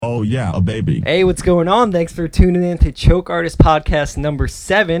Oh, yeah, a baby. Hey, what's going on? Thanks for tuning in to Choke Artist Podcast number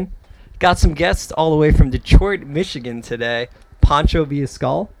 7. Got some guests all the way from Detroit, Michigan today. Pancho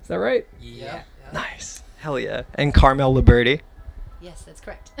Villascal, is that right? Yeah. Nice. Hell yeah. And Carmel Liberti. Yes, that's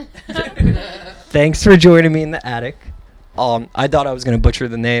correct. Thanks for joining me in the attic. I thought I was going to butcher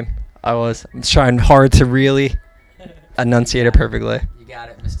the name. I'm trying hard to really enunciate it perfectly. You got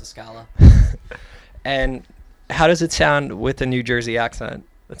it, Mr. Scala. And how does it sound with a New Jersey accent?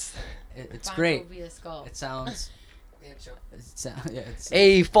 It's Pancho great. Villascal. It sounds. It's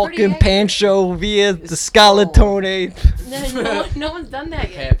Hey, fucking accurate. Pancho via the It's Scalatone. No one's done that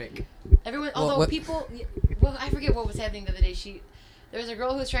yet. epic. Everyone, Well, although what- people, well, I forget what was happening the other day. There was a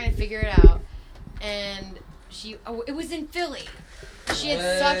girl who was trying to figure it out, and it was in Philly. She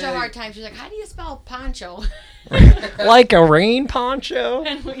had such a hard time. She was like, "How do you spell poncho?" Like a rain poncho?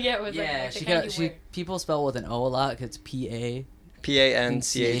 And yeah, it was Yeah, people spell with an O a lot because it's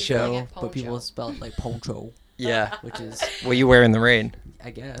P-A-N-C-H-O. Yeah, but people poncho. spell it like poncho, Yeah. which is, What you wear in the rain. I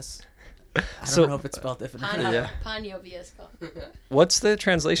guess. I So- don't know if it's spelled different. Poncho, Yeah. Poncho Villascal. What's the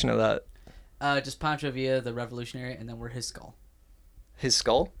translation of that? Just Pancho Villa, the revolutionary, and then we're his skull. His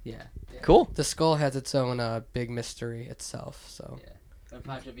skull? Yeah. Cool. The skull has its own big mystery itself. So Yeah.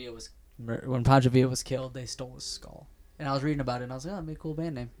 When Pancho Villa was killed, they stole his skull. And I was reading about it, and I was like, oh, that'd be a cool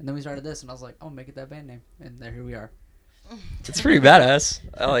band name. And then we started this, and I was like, oh, make it that band name. And here we are. It's pretty badass.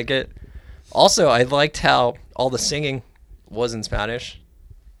 I like it. Also, I liked how all the singing was in Spanish.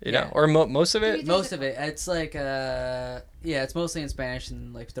 You know? Yeah. Or most of it? Most of it, it's like, it's mostly in Spanish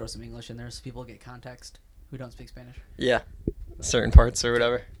and like throw some English in there so people get context who don't speak Spanish. Yeah. Certain parts or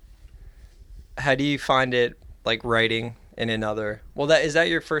whatever. How do you find it, like, writing in another... Well, is that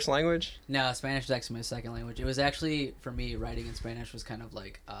your first language? No, Spanish is actually my second language. It was actually, for me, writing in Spanish was kind of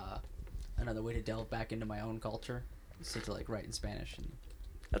like another way to delve back into my own culture. So to like write in Spanish. And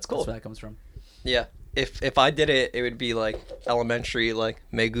That's cool. that's where that comes from. Yeah. If I did it, it would be like elementary, like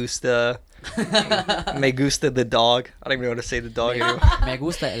me gusta the dog. I don't even know how to say the dog anymore. Me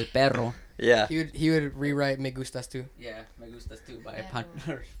gusta el perro. Yeah. he would rewrite "Me Gustas" too. Yeah, me gustas too by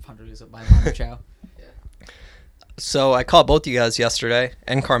Perro. by Manu Chao. So I caught both you guys yesterday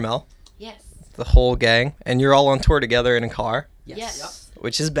and Carmel, Yes. the whole gang, and you're all on tour together in a car, Yes.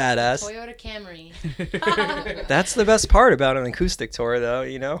 which is badass. Toyota Camry. That's the best part about an acoustic tour, though,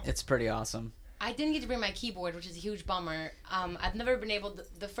 you know? It's pretty awesome. I didn't get to bring my keyboard, which is a huge bummer. I've never been able to,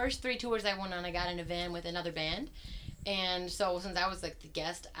 the first 3 tours I went on, I got in a van with another band. And so since I was like the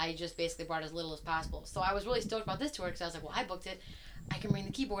guest, I just basically brought as little as possible. So I was really stoked about this tour because I was like, well, I booked it. I can bring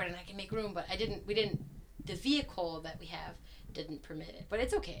the keyboard and I can make room. But the vehicle that we have didn't permit it. But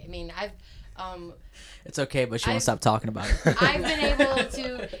it's okay. I mean, It's okay, but she won't I've- stop talking about it. I've been able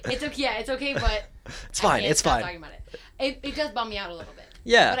to, it's okay, yeah, it's okay, but It's fine, I can't it's stop fine. talking about it. It does bum me out a little bit.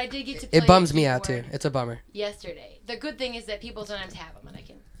 Yeah. But I did get to play It bums me out too. keyboard It's a bummer. yesterday. The good thing is that people sometimes have them, and I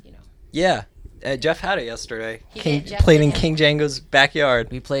can, Yeah. Jeff had it yesterday. He did, Jeff Played in did. King Django's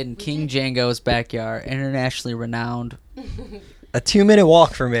backyard. We played in We King did. Django's backyard, internationally renowned A 2-minute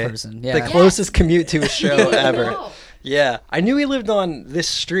walk for me. person. The Yeah. closest commute to a show I ever. know. Yeah. I knew he lived on this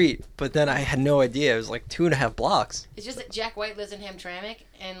street, but then I had no idea. It was like 2.5 blocks. It's just that Jack White lives in Hamtramck,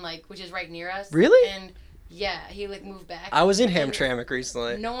 and which is right near us. Really? And yeah, he moved back. I was in And Hamtramck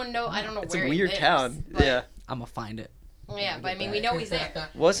recently. No one know. I don't know It's where a he weird lives, town. but- Yeah. I'm going to find it. Yeah, but I mean, we know he's there.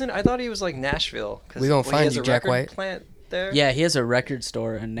 I thought he was like Nashville. 'Cause We gonna he find has you, a Jack record White. plant there. Yeah, he has a record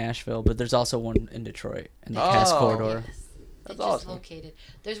store in Nashville, but there's also one in Detroit, in the Cass Oh. Corridor. Yes. They That's just awesome. located.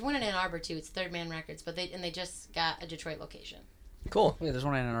 There's one in Ann Arbor too. It's Third Man Records, but they just got a Detroit location. Cool. Wait, there's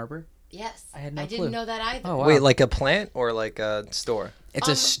one in Ann Arbor? Yes. I had no didn't clue. know that either. Oh wow. Wait, like a plant or like a store? It's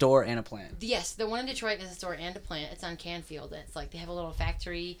Um, a store and a plant. Yes, the one in Detroit is a store and a plant. It's on Canfield. And it's like they have a little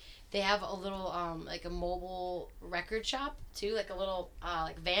factory. They have a little like a mobile record shop too, like a little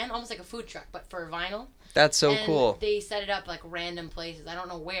like van, almost like a food truck, but for vinyl. That's so And cool. They set it up like random places. I don't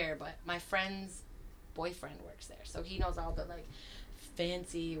know where, but my friend's boyfriend works there, so he knows all the like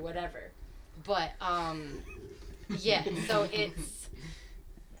fancy whatever. But yeah, so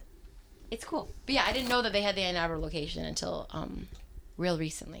it's cool. But yeah, I didn't know that they had the Ann Arbor location until real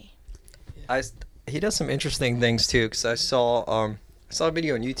recently. He does some interesting things too, because I saw a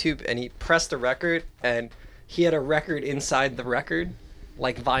video on YouTube and he pressed a record and he had a record inside the record,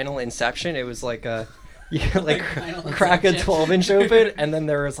 like vinyl Inception. It was like a you could like Vinyl crack a Inception. 12-inch open and then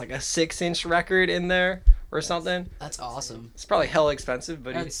there was like a 6-inch record in there or something. That's awesome. It's probably hella expensive,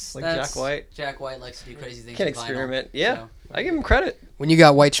 but he's That's like that's- Jack White Jack White likes to do crazy things. can with vinyl, experiment. Yeah, so- I give him credit. When you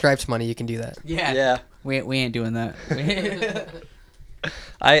got White Stripes money, you can do that. Yeah. Yeah. We ain't doing that.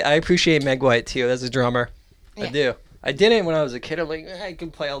 I appreciate Meg White too as a drummer. I Yeah. do. I didn't when I was a kid. I'm like, I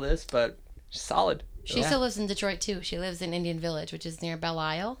can play all this, but she's solid. She still lives in Detroit too. She lives in Indian Village, which is near Belle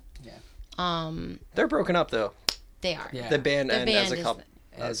Isle. Yeah. They're broken up though. They are. Yeah. The band The and as band a is- couple.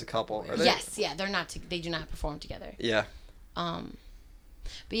 As a couple. Are they? Yes, yeah, they're not. They do not perform together. Yeah.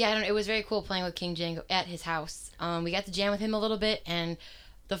 But yeah, I don't. It was very cool playing with King Django at his house. We got to jam with him a little bit, and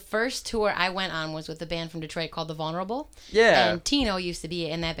the first tour I went on was with a band from Detroit called The Vulnerable. Yeah. And Tino used to be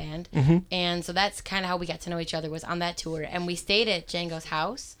in that band, and so that's kind of how we got to know each other, was on that tour. And we stayed at Django's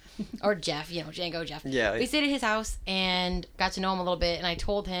house, or Jeff, Django Jeff. Yeah. We stayed at his house and got to know him a little bit. And I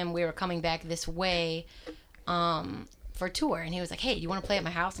told him we were coming back this way, for tour, and he was like, "Hey, you want to play at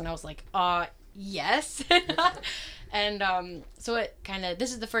my house?" And I was like, yes." And so it kind of,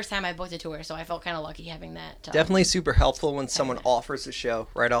 this is the first time I booked a tour, so I felt kind of lucky having that. Definitely super helpful when someone offers a show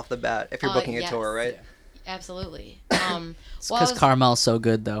right off the bat if you're booking a yes. tour, right? Absolutely. Because Carmel's so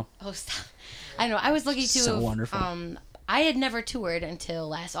good, though. Oh, stop. I know. I was lucky to So have, wonderful. I had never toured until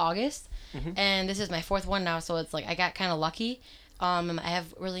last August, Mm-hmm. and this is my fourth one now, so it's like I got kind of lucky. I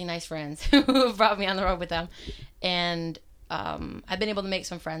have really nice friends who brought me on the road with them, and I've been able to make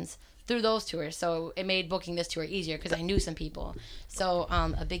some friends through those tours, so it made booking this tour easier because I knew some people. So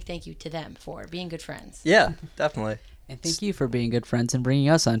a big thank you to them for being good friends. Yeah, definitely. And thank you for being good friends and bringing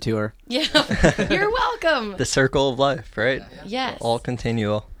us on tour. Yeah, you're welcome. The circle of life, right? Yes. All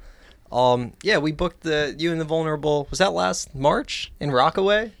continual. Yeah, we booked you and the Vulnerable. Was that last March in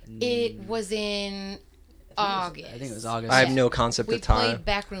Rockaway? It was in August. I think it was August. I have no concept We of time. played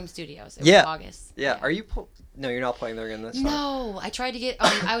Backroom Studios. It Yeah. was August. Yeah. Are you? No, you're not playing there again this time. No, I tried to get.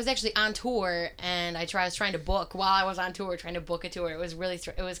 I was actually on tour, and I was trying to book while I was on tour, trying to book a tour. It was really,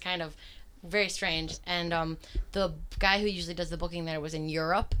 it was kind of very strange. And the guy who usually does the booking there was in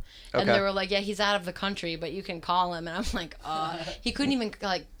Europe, and Okay. they were like, "Yeah, he's out of the country, but you can call him." And I'm like, he couldn't even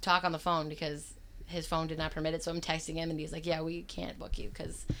like talk on the phone because his phone did not permit it. So I'm texting him, and he's like, "Yeah, we can't book you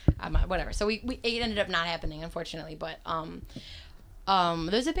because I'm whatever." So it ended up not happening, unfortunately. But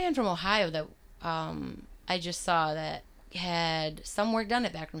there's a band from Ohio that I just saw that had some work done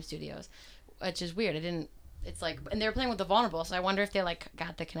at Backroom Studios, which is weird. It's like, and they were playing with the Vulnerable, so I wonder if they like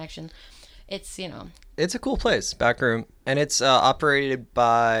got the connection. It's It's a cool place, Backroom, and it's operated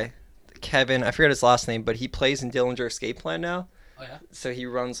by Kevin. I forget his last name, but he plays in Dillinger Escape Plan now. Oh, yeah? So he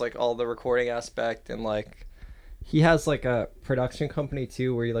runs like all the recording aspect, and like he has like a production company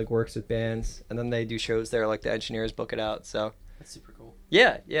too where he like works with bands, and then they do shows there. Like the engineers book it out. So That's super cool.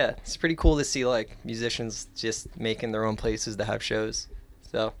 yeah, it's pretty cool to see like musicians just making their own places to have shows.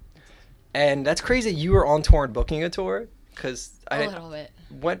 So, and that's crazy. You were on tour and booking a tour because a little bit.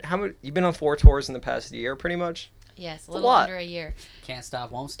 How many? You've been on 4 tours in the past year, pretty much. Yes, a a little lot. under a year. Can't stop,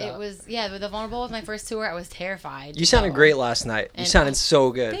 won't stop. It was the Vulnerable was my first tour. I was terrified. You sounded So- great last night. You And- sounded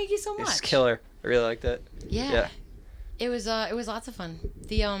so good. Thank you so It's much. killer. I really liked it. Yeah. Yeah. It was lots of fun.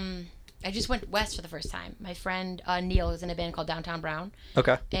 I just went west for the first time. My friend Neil was in a band called Downtown Brown,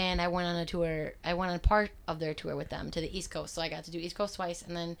 Okay. and I went on a tour. I went on part of their tour with them to the East Coast, so I got to do East Coast twice,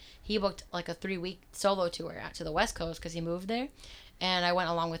 and then he booked like a 3-week solo tour out to the West Coast because he moved there, and I went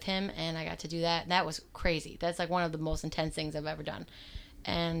along with him, and I got to do that. And that was crazy. That's like one of the most intense things I've ever done,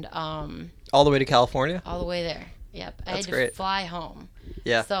 and All the way to California. all the way there. Yep, I That's had to great. fly home.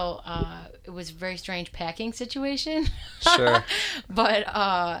 Yeah. So it was a very strange packing situation. Sure.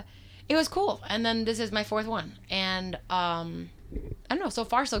 But it was cool. And then this is my 4th one, and I don't know. So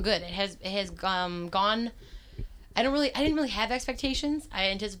far, so good. It has gone. I didn't really have expectations. I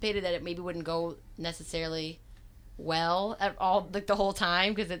anticipated that it maybe wouldn't go necessarily well at all, like the whole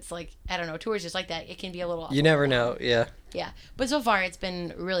time, because it's like, I don't know, tours just like that. It can be a little. You never know. Yeah. Yeah, but so far it's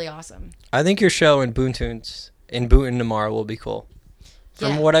been really awesome. I think your show in Boonton tomorrow will be cool.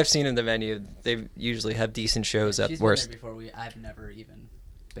 From Yeah. what I've seen in the venue, they usually have decent shows at She's worst. been there before. I've never even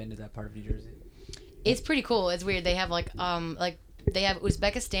been to that part of New Jersey. It's pretty cool. It's weird. They have like they have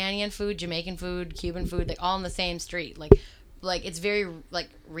Uzbekistanian food, Jamaican food, Cuban food, like all in the same street. Like it's very like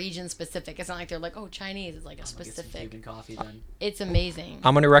region specific. It's not like they're like, oh, Chinese. It's like a I'll get some specific. Cuban coffee then. It's amazing.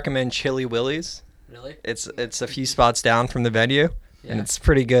 I'm gonna recommend Chili Willy's. Really? It's a few spots down from the venue, and Yeah. it's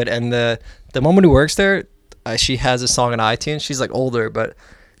pretty good. And the woman who works there, she has a song on iTunes. She's like older, but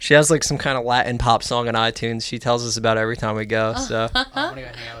she has like some kind of Latin pop song on iTunes. She tells us about it every time we go. So I'm gonna go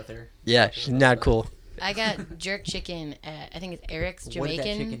hang out with her. yeah, she's not cool. I got jerk chicken at, I think it's Eric's What did that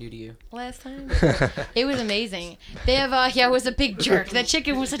chicken Jamaican do to you? last time. It was amazing. They have it was a big jerk. That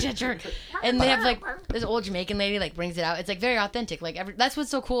chicken was such a jerk. And they have like this old Jamaican lady like brings it out. It's like very authentic. Like that's what's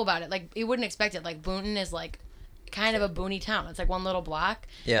so cool about it. Like you wouldn't expect it. Like Boonton is like kind of a boony town. It's like one little block.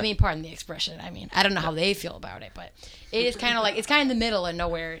 Yeah. I mean, pardon the expression. I mean, I don't know how they feel about it, but it is kind of like it's kind of in the middle of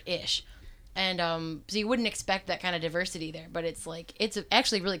nowhere ish. And so you wouldn't expect that kind of diversity there, but it's like it's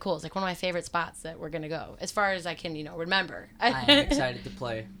actually really cool. It's like one of my favorite spots that we're gonna go, as far as I can, remember. I am excited to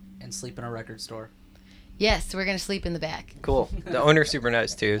play and sleep in a record store. Yes, we're gonna sleep in the back. Cool. The owner's super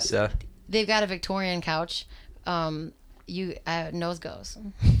nice too. So They've got a Victorian couch. Nose goes.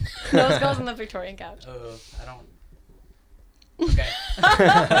 Nose goes on the Victorian couch. I don't. Okay.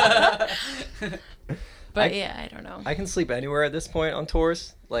 But I don't know. I can sleep anywhere at this point on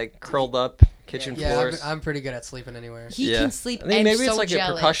tours, like curled up, kitchen Yeah, floors. I'm pretty good at sleeping anywhere. He can sleep. I think I'm maybe so it's like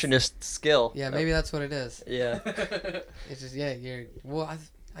jealous. a percussionist skill. Yeah, maybe that's what it is. Yeah. It's just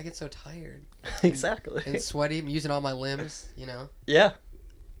I get so tired Exactly. and sweaty. I'm using all my limbs. Yeah.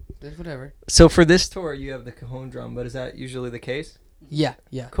 It's whatever. So for this tour, you have the cajon drum, but is that usually the case? Yeah.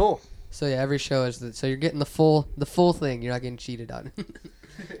 Cool. So yeah, every show is so you're getting the full thing. You're not getting cheated on.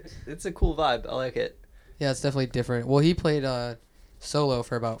 It's a cool vibe. I like it. Yeah, it's definitely different. Well, he played solo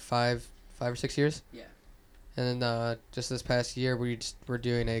for about 5 or 6 years. Yeah. And then just this past year, we're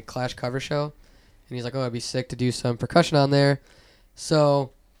doing a Clash cover show, and he's like, "Oh, it'd be sick to do some percussion on there."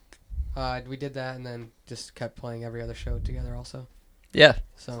 So we did that, and then just kept playing every other show together, also. Yeah.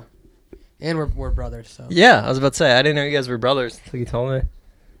 So, and we're brothers. So Yeah, I was about to say, I didn't know you guys were brothers until you told me.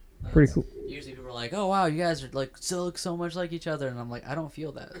 Pretty cool. Usually people are like, "Oh wow, you guys are like look so much like each other," and I'm like, I don't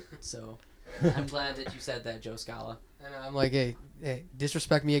feel that. So I'm glad that you said that, Joe Scala. and I'm like, hey,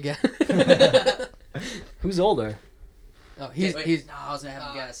 disrespect me again. Who's older? Oh, Wait, he's no, I was gonna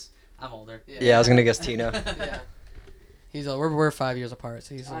have a guess. I'm older. Yeah, I was gonna guess Tina. yeah. He's we're 5 years apart,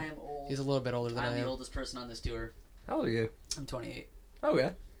 so I am old. he's a little bit older than I'm I the am. oldest person on this tour. How old are you? I'm 28. Oh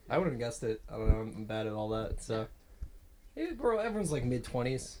yeah. I wouldn't have guessed it. I don't know. I'm bad at all that. So, yeah, bro, everyone's like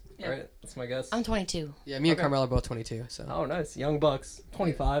mid-20s, Yeah. right? That's my guess. I'm 22. Yeah, me and Okay. Carmel are both 22. So Oh, nice. Young bucks.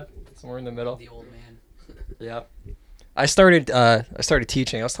 25. Somewhere in the middle. The old man. Yeah. I started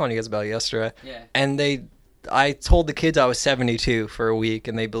teaching. I was telling you guys about it yesterday. Yeah. And I told the kids I was 72 for a week,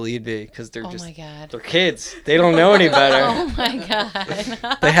 and they believed me because they're Oh just my god. they're kids. They don't know any better. Oh my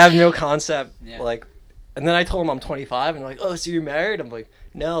god. They have no concept. Yeah. Like, and then I told them I'm 25, and they're like, "Oh, so you're married?" I'm like,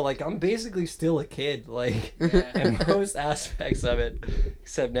 "No, like I'm basically still a kid, like Yeah. in most aspects of it,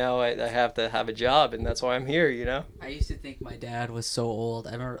 except now I have to have a job, and that's why I'm here, you know." I used to think my dad was so old.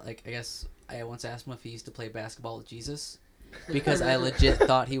 I remember, like, I guess I once asked him if he used to play basketball with Jesus, because I legit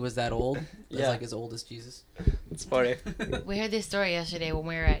thought he was that old. Yeah. Like as old as Jesus. It's funny. We heard this story yesterday when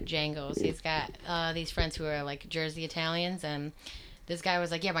we were at Django's. He's got these friends who are like Jersey Italians, and this guy was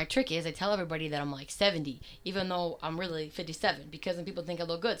like, "Yeah, my trick is I tell everybody that I'm like 70, even though I'm really 57, because then people think I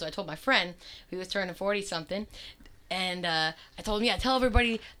look good." So I told my friend who was turning 40 something, and I told him, "Yeah, tell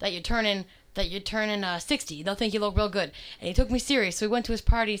everybody that you're turning 60. They'll think you look real good." And he took me serious. So we went to his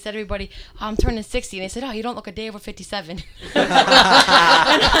party. He said, "Everybody, I'm turning 60." And they said, "Oh, you don't look a day over 57."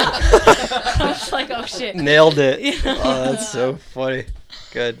 I was like, "Oh shit." Nailed it. Yeah. Oh, that's so funny.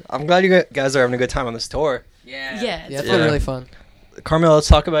 Good. I'm glad you guys are having a good time on this tour. Yeah. Yeah. yeah, it's Yeah. been really fun. Carmel, let's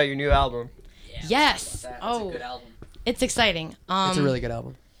talk about your new album. Yes. That's Oh, a good album. it's exciting. It's a really good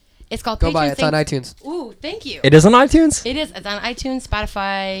album. It's called Go buy it. Patron It's on Saints- iTunes. Ooh, thank you. It is on iTunes? It is. It's on iTunes,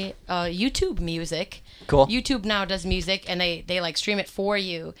 Spotify, YouTube Music. Cool. YouTube now does music, and they like stream it for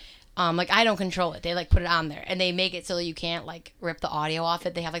you. Like I don't control it. They like put it on there, and they make it so that you can't like rip the audio off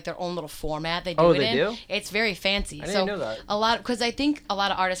it. They have like their own little format they do Oh, it they in. do? It's very fancy. I didn't so know that. a lot because I think a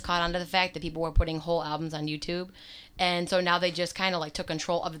lot of artists caught on to the fact that people were putting whole albums on YouTube. And so now they just kind of like took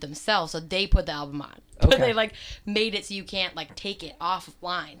control of it themselves. So they put the album on. But Okay. they like made it so you can't like take it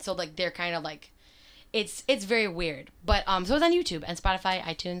offline. So like they're kind of like it's very weird. But so it's on YouTube and Spotify,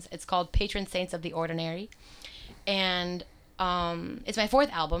 iTunes. It's called Patron Saints of the Ordinary. And it's my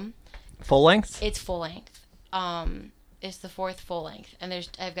 4th album. Full length? It's full length. It's the 4th full length. And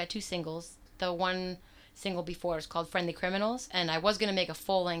I've got 2 singles. The one single before is called Friendly Criminals, and I was going to make a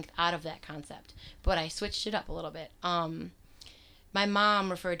full length out of that concept, but I switched it up a little bit. My mom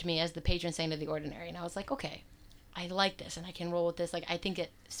referred to me as the patron saint of the ordinary, and I was like, okay, I like this, and I can roll with this. Like, I think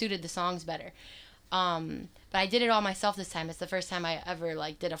it suited the songs better. But I did it all myself this time. It's the first time I ever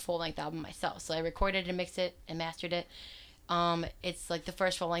like did a full length album myself. So I recorded and mixed it and mastered it. It's like the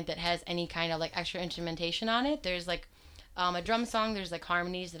first full length that has any kind of like extra instrumentation on it. There's like a drum song. There's like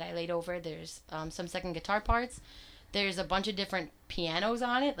harmonies that I laid over. There's some second guitar parts. There's a bunch of different pianos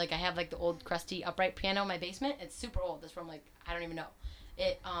on it. Like I have like the old crusty upright piano in my basement. It's super old. It's from like I don't even know.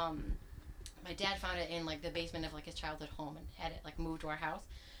 It my dad found it in like the basement of like his childhood home and had it like moved to our house.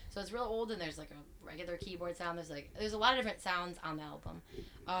 So it's real old, and there's like a regular keyboard sound. There's a lot of different sounds on the album.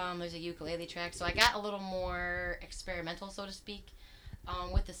 There's a ukulele track, so I got a little more experimental, so to speak,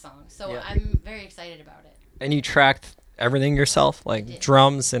 with the song. So Yeah. I'm very excited about it. And you tracked everything yourself, like did.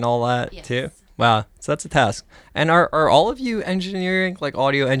 drums and all that Yes. too? Wow, so that's a task. And are all of you engineering, like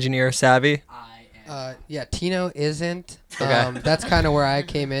audio engineer savvy? I am. Yeah, Tino isn't. Okay. That's kind of where I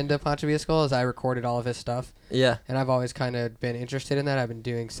came into Pancho Villa School, is I recorded all of his stuff, Yeah. and I've always kind of been interested in that. I've been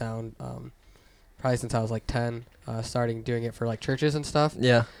doing sound probably since I was like 10, starting doing it for like churches and stuff.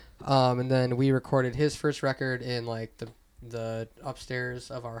 Yeah. And then we recorded his first record in like the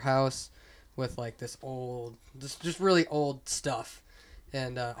upstairs of our house with like this old, just really old stuff,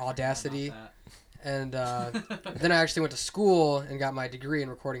 and Audacity. And then I actually went to school and got my degree in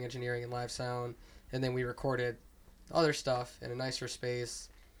recording engineering and live sound. And then we recorded other stuff in a nicer space.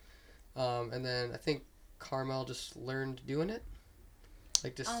 And then I think Carmel just learned doing it,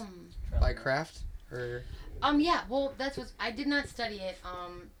 like just by craft, or Yeah, well, that's what I did not study it.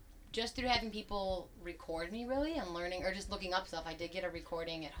 Just through having people record me, really, and learning, or just looking up stuff. I did get a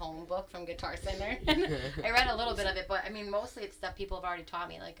recording at home book from Guitar Center. I read a little bit of it, but I mean, mostly it's stuff people have already taught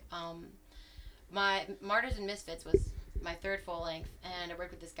me. Like, my Martyrs and Misfits was my third full length, and I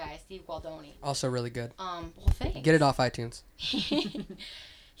worked with this guy, Steve Gualdoni. also really good. Well, thanks. Get it off iTunes.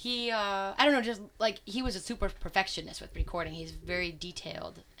 He I don't know, just like he was a super perfectionist with recording. He's very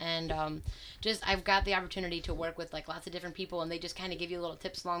detailed, and just I've got the opportunity to work with like lots of different people, and they just kind of give you little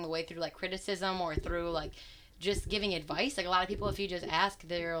tips along the way through like criticism or through like just giving advice. Like a lot of people, if you just ask,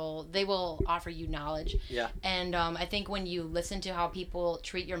 they will offer you knowledge. Yeah. And I think when you listen to how people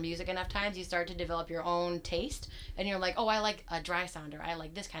treat your music enough times, you start to develop your own taste, and you're like, oh, I like a dry sound, or I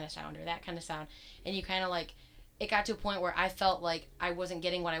like this kind of sound, or that kind of sound, and you kind of like. It got to a point where I felt like I wasn't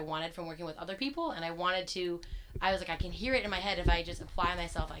getting what I wanted from working with other people, and I was like, I can hear it in my head. If I just apply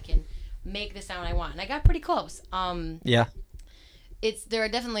myself, I can make the sound I want. And I got pretty close. Yeah. There are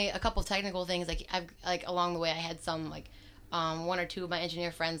definitely a couple of technical things, like along the way I had some like one or two of my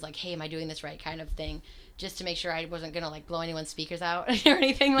engineer friends like, hey, am I doing this right, kind of thing, just to make sure I wasn't gonna like blow anyone's speakers out or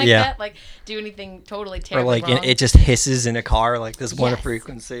anything like that, like do anything totally Or terribly like wrong. it just hisses in a car, like this one Yes.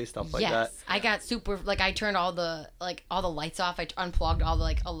 frequency, stuff like yes, that. I got super like I turned all the lights off. I unplugged all the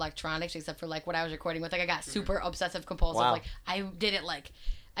like electronics except for like what I was recording with. Like I got super obsessive compulsive. Wow. Like I did it like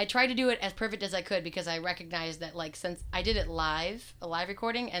I tried to do it as perfect as I could because I recognized that like since I did it live, a live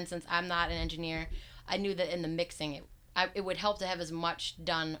recording, and since I'm not an engineer, I knew that in the mixing it would help to have as much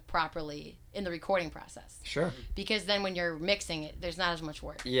done properly in the recording process. Sure. Because then when you're mixing it, there's not as much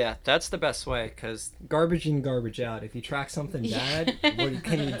work. Yeah, that's the best way, because garbage in, garbage out. If you track something bad, what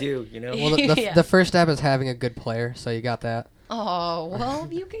can you do, you know? Well, Yeah. the first step is having a good player, so you got that. Oh, well,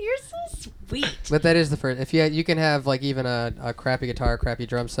 you're so sweet. But that is the first. If you can have like even a crappy guitar, crappy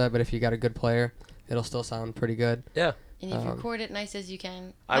drum set, but if you got a good player, it'll still sound pretty good. Yeah. And if you record it nice as you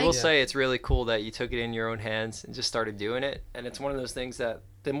can. I will Like- say it's really cool that you took it in your own hands and just started doing it. And it's one of those things that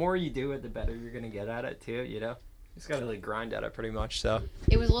the more you do it, the better you're going to get at it too, you know? You just got to like grind at it pretty much, so.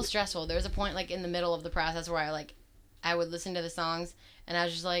 It was a little stressful. There was a point like in the middle of the process where I would listen to the songs and I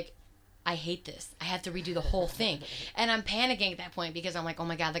was just like, I hate this. I have to redo the whole thing. And I'm panicking at that point because I'm like, oh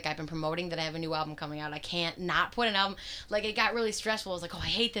my God, like I've been promoting that I have a new album coming out. I can't not put an album. Like it got really stressful. I was like, oh, I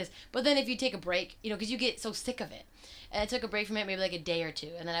hate this. But then if you take a break, you know, because you get so sick of it. And I took a break from it maybe like a day or two.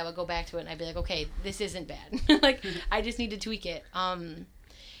 And then I would go back to it and I'd be like, okay, this isn't bad. Like I just need to tweak it.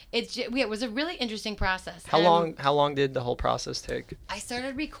 It was a really interesting process. How And long did the whole process take? I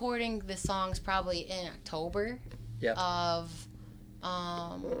started recording the songs probably in October Yeah. of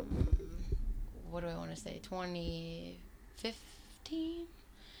what do I want to say, 2015.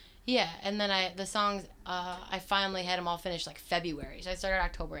 Yeah, and then the songs I finally had them all finished like February. So I started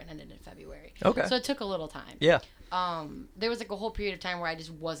October and ended in February. Okay. So it took a little time. Yeah. There was like a whole period of time where I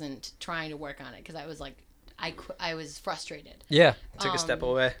just wasn't trying to work on it because I was like I was frustrated. Yeah. Took a step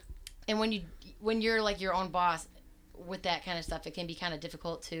away. And when you're like your own boss with that kind of stuff, it can be kind of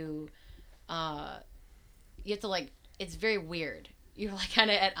difficult to you have to like, it's very weird. You're like kind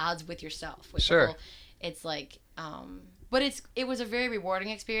of at odds with yourself. With the Sure. whole- it's like but it was a very rewarding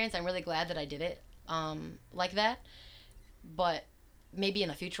experience. I'm really glad that I did it like that. But maybe in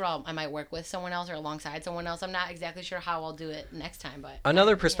the future I might work with someone else or alongside someone else. I'm not exactly sure how I'll do it next time, but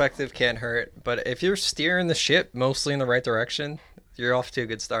Another perspective can't hurt, but if you're steering the ship mostly in the right direction, you're off to a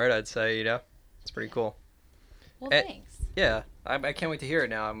good start, I'd say, you know? It's pretty cool. well, Eh, thanks. Yeah, I can't wait to hear it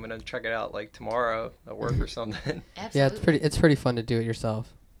now. I'm going to check it out like tomorrow at work or something. Absolutely. Yeah, it's pretty fun to do it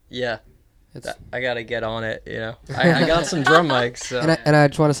yourself. Yeah, It's I got to get on it, you know? I got some drum mics, so and I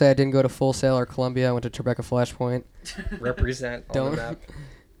just want to say I didn't go to Full Sail or Columbia. I went to Tribeca Flashpoint. represent on Don't the map.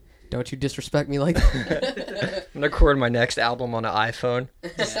 don't you disrespect me like that. I'm gonna record my next album on an iPhone.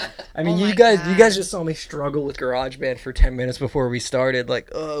 I mean, Oh you my guys God. just saw me struggle with GarageBand for 10 minutes before we started. Like,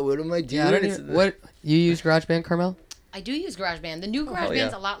 oh, what am I doing? Yeah, I don't even, what you use GarageBand, Carmel? I do use GarageBand. The new hell GarageBand's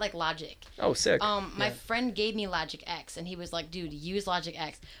yeah. a lot like Logic. Oh, sick. My friend gave me Logic X, and he was like, "Dude, use Logic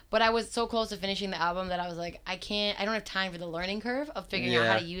X." But I was so close to finishing the album that I was like, I don't have time for the learning curve of figuring out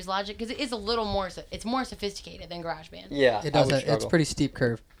how to use Logic because it is a little more. It's more sophisticated than GarageBand. Yeah, It does. It's pretty steep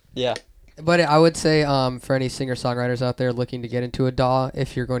curve. Yeah. But I would say for any singer-songwriters out there looking to get into a DAW,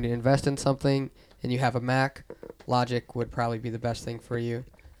 if you're going to invest in something and you have a Mac, Logic would probably be the best thing for you.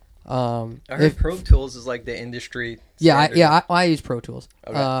 I heard Pro Tools is like the industry. Yeah, standard. I use Pro Tools.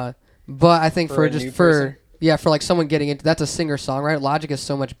 Okay. But I think For for a just new for person? for like someone getting into that's a singer-songwriter, Logic is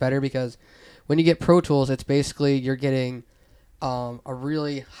so much better because when you get Pro Tools, it's basically you're getting a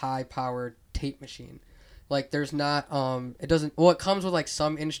really high-powered tape machine. Like there's not it doesn't it comes with like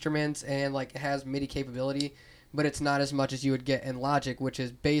some instruments and like it has MIDI capability, but it's not as much as you would get in Logic, which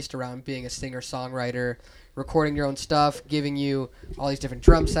is based around being a singer-songwriter, recording your own stuff, giving you all these different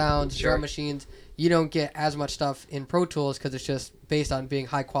drum sounds, Sure. drum machines. You don't get as much stuff in Pro Tools because it's just based on being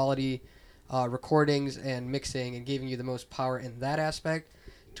high quality recordings and mixing and giving you the most power in that aspect.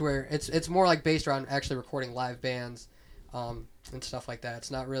 To where it's more like based around actually recording live bands and stuff like that.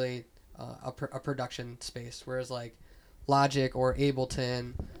 It's not really a production space. Whereas like Logic or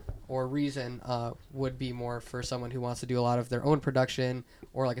Ableton or Reason would be more for someone who wants to do a lot of their own production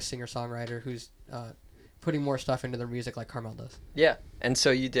or like a singer-songwriter who's putting more stuff into their music like Carmel does. Yeah. And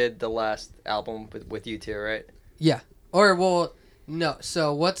so you did the last album with you two, right? Yeah. Or, well, no.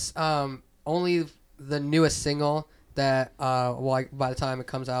 So what's only the newest single that, by the time it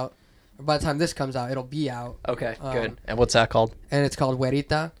comes out, or by the time this comes out, it'll be out. Okay, good. And what's that called? And it's called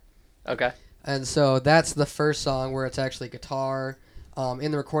Huerita. Okay. And so that's the first song where it's actually guitar.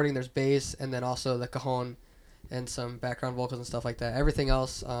 In the recording, there's bass, and then also the cajon and some background vocals and stuff like that. Everything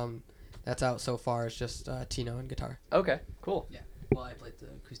else that's out so far is just Tino and guitar. Okay, cool. Yeah. Well, I played the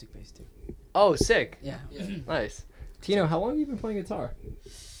acoustic bass too. Oh, sick. Yeah. Nice. Tino, how long have you been playing guitar?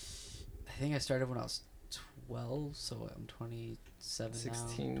 I think I started when I was 12, so I'm 27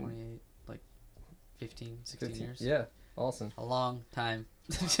 16. now. 28, like 15, 16 years. Yeah, awesome. A long time.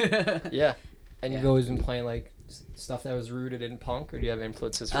 Yeah. And you've Yeah. always been playing like stuff that was rooted in punk, or do you have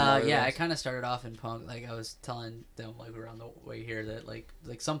influences from other Yeah, I ones? kind of started off in punk. Like I was telling them, like we were on the way here, that like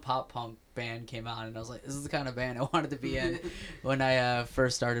some pop punk band came on, and I was like, this is the kind of band I wanted to be in when I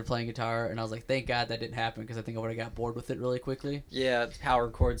first started playing guitar. And I was like, thank God that didn't happen because I think I would have got bored with it really quickly. Yeah, power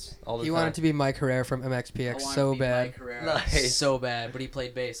chords all the He time. wanted to be Mike Herrera from MXPX I wanted so to be bad. Mike Herrera Nice. so bad, but he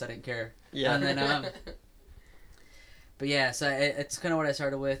played bass. I didn't care. Yeah. And then but yeah, so it's kind of what I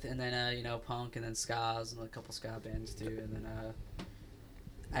started with, and then punk, and then skas, and a couple ska bands too, and then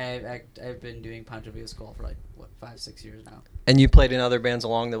I've been doing Pancho Villa Skull for like 5-6 years now. And you played in other bands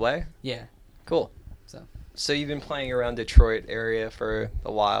along the way? Yeah. Cool. So you've been playing around Detroit area for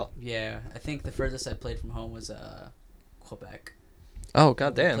a while. Yeah, I think the furthest I played from home was Quebec. Oh,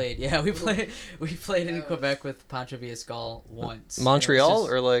 goddamn. We played in Quebec with Pancho Villa Skull once. Montreal,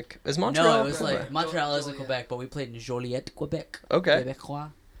 Just- or like is Montreal? No, it was like Quebec? Montreal isn't Quebec, but we played in Joliette, Quebec. Okay. Quebecois.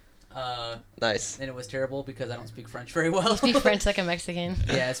 Nice. And it was terrible because I don't speak French very well. Speak French like a Mexican.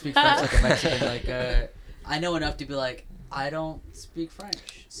 Yeah, I speak French like a Mexican. Like, I know enough to be like, I don't speak French.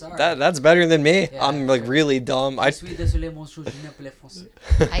 Sorry. That's better than me. Yeah. I'm like really dumb. Je suis désolé, monsieur, je n'appelle français.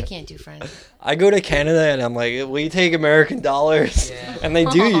 I can't do French. I go to Canada and I'm like, will you take American dollars? Yeah. And they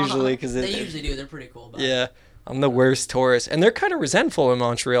do usually because They usually do. They're pretty cool about it. yeah. I'm the worst tourist, and they're kind of resentful in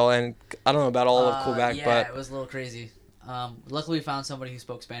Montreal, and I don't know about all of Quebec, yeah, but it was a little crazy. Luckily, we found somebody who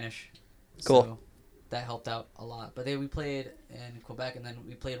spoke Spanish. Cool. So that helped out a lot. But we played in Quebec, and then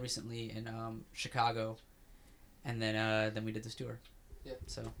we played recently in Chicago, and then we did this tour. Yeah.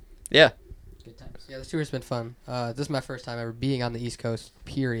 So. Yeah. Good times. Yeah, this tour's been fun. This is my first time ever being on the East Coast,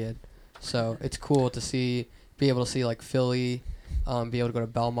 period. So it's cool to be able to see like Philly, be able to go to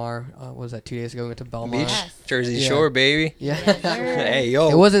Belmar. What was that, 2 days ago? We went to Belmar. Beach, Yes. Jersey Yeah. Shore, baby. Yeah. Yes, sir. Hey, yo.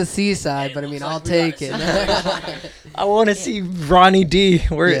 It wasn't seaside, It but I mean, looks I'll like we got take it it. I want to see Ronnie D.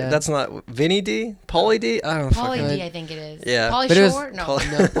 Where? Yeah. That's not Vinny D. Paulie D. I don't Pauly fucking. D, I think it is. Yeah. Pauly But it was- Shore? No. Paul- No,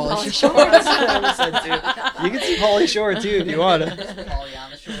 Pauly Pauly Shore. That's what I was saying, too. You can see Pauly Shore too if you want to. Pauly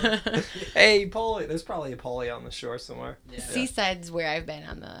on the shore. Hey, Pauly. There's probably a Pauly on the shore somewhere. Yeah. Seaside's where I've been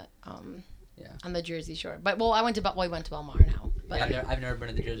on the Yeah. on the Jersey Shore. But we went to Belmar now. But Yeah, I've never been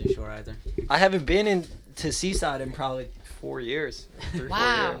to the Jersey Shore either. I haven't been to Seaside in probably 4 years. 3 or 4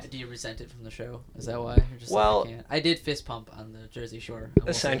 Wow. years. Do you resent it from the show? Is that why? Or just Well- like, I can't? I did fist pump on the Jersey Shore. I will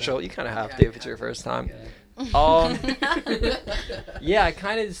say Essential. that. You kind of have Yeah, to you if it's your have to. first time. Yeah. Yeah, I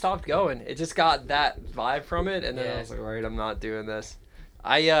kind of stopped going. It just got that vibe from it, and then I Yeah. was like, all right, I'm not doing this.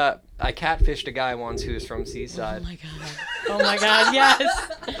 I catfished a guy once who was from Seaside. Oh my god. Oh my god,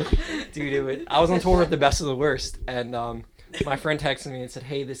 yes. Dude, I was on tour with the Best of the Worst, and my friend texted me and said,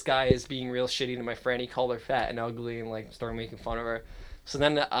 "Hey, this guy is being real shitty to my friend. He called her fat and ugly and like started making fun of her." So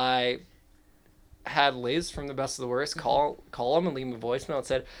then I had Liz from the Best of the Worst call him and leave him a voicemail and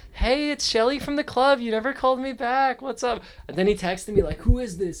said, "Hey, it's Shelly from the club. You never called me back. What's up?" And then he texted me like, "Who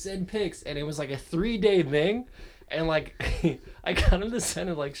is this? Send pics." And it was like a 3-day thing. And like I got him to send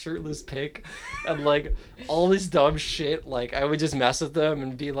a like shirtless pic and like all this dumb shit. Like I would just mess with them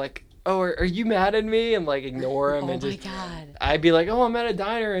and be like, "Oh, are you mad at me?" and like ignore him Oh and my just god. I'd be like, "Oh, I'm at a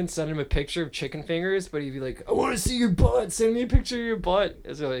diner," and send him a picture of chicken fingers, but he'd be like, "I want to see your butt. Send me a picture of your butt."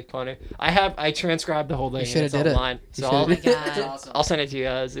 It's really funny. I transcribed the whole thing. You shoulda It's did it. online, You so shoulda Oh my did That's god. awesome. I'll send it to you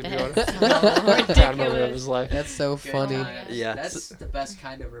guys if you want That's to. so Proud moment of ridiculous. his life. That's so Good funny. times. Yeah. That's the best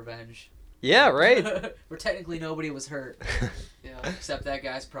kind of revenge. Yeah, right. Where technically nobody was hurt. Yeah. Except that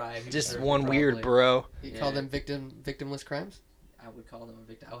guy's pride. He was Just hurt, one weird probably. bro. You Yeah. call them victimless crimes? I would call them a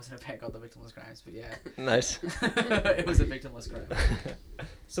victim. I was in a band called the Victimless Crimes, but yeah. Nice. It was a victimless crime.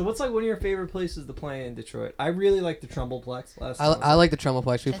 So what's like one of your favorite places to play in Detroit? I really like the Trumbleplex last time. I like the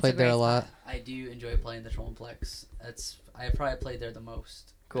Trumbullplex. We That's a played there great a lot. I do enjoy playing the Trollplex. I probably played there the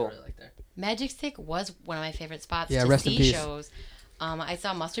most. Cool. I really like there. Magic Stick was one of my favorite spots Yeah, to rest in see peace. shows. I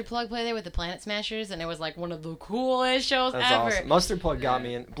saw Mustard Plug play there with the Planet Smashers, and it was like one of the coolest shows That's ever. awesome. Mustard Plug got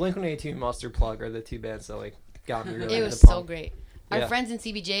me in. Blink-182 and Mustard Plug are the two bands that like got me really It into was so punk. great. Our Yeah. friends in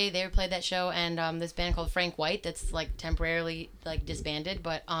CBJ, they played that show, and this band called Frank White that's like temporarily like disbanded,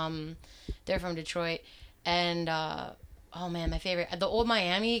 but they're from Detroit. And oh man, my favorite, the Old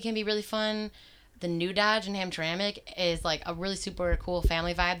Miami can be really fun. The New Dodge in Hamtramck is like a really super cool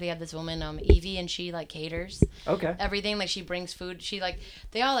family vibe. They have this woman, Evie, and she like caters Okay. everything. Like she brings food. She like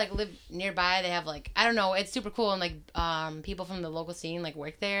they all like live nearby. They have like I don't know. It's super cool, and like people from the local scene like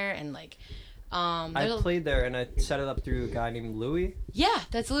work there, and like I there's a- played there and I set it up through a guy named Louis. yeah,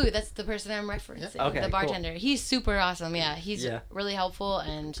 that's Louis. That's the person I'm referencing. Yeah. Okay, the cool. bartender. He's super awesome. Yeah, he's Yeah. really helpful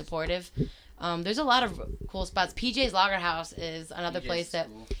and supportive. There's a lot of cool spots. PJ's Lager House is another DJ's place that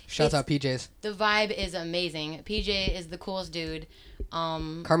cool. Shouts It's- out PJs. the vibe is amazing. PJ is the coolest dude.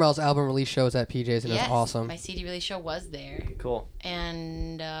 Carmel's album release show was at PJs and it yes, was awesome. my CD release show was there, Cool.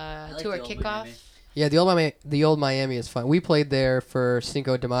 and I like tour the old kickoff. Miami. Yeah, the old Miami is fun. We played there for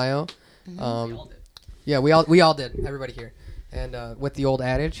Cinco de Mayo. Mm-hmm. We all did. Yeah, we all did. Everybody here. And with the old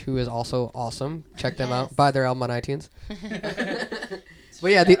Adage, who is also awesome. Check them out. Yes. Buy their album on iTunes.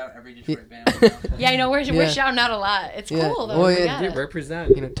 But yeah, Shout out every Detroit band right now. Yeah, I know we're Yeah. shouting out a lot. It's Yeah. cool though. Well, we yeah, gotta- Dude,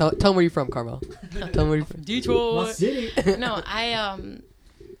 represent. you know, tell them where you're from, Carmel. Tell them where you're from. My Detroit. city. No, I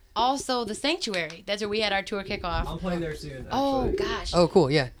also the Sanctuary. That's where we had our tour kickoff. I'm playing there soon. Actually. Oh gosh. Oh,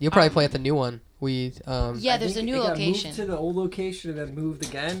 cool. Yeah, you'll probably play at the new one. We Yeah, I there's a think new it got location. Moved to the old location and then moved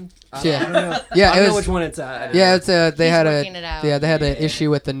again. Yeah. I don't know. Yeah, I it don't know was. which one it's at. Yeah, it's they He's had working it out. yeah they had an Yeah.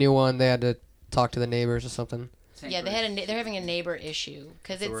 issue with the new one. They had to talk to the neighbors or something. Yeah, they had they're having a neighbor issue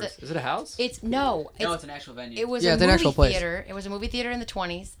because Is it a house? it's no, No, it's it's an actual venue. it was Yeah, a it's an movie actual place. theater. It was a movie theater in the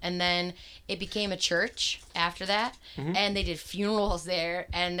 20s, and then it became a church after that, Mm-hmm. and they did funerals there.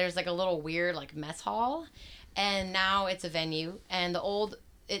 And there's like a little weird like mess hall, and now it's a venue. And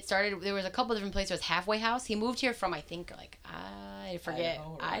it started. There was a couple different places. There was Halfway House. He moved here from I think like I forget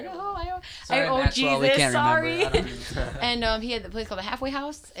Idaho. Sorry, oh Maxwell, we Jesus, can't sorry. remember. I don't know. And he had the place called the Halfway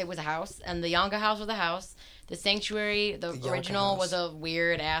House. It was a house, and the Yonga House was a house. The Sanctuary, the Yonga original, House. was a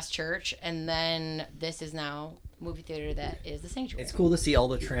weird ass church, and then this is now movie theater that is the Sanctuary. It's cool to see all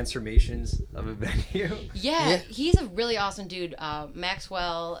the transformations of a venue. Yeah, Yeah. he's a really awesome dude.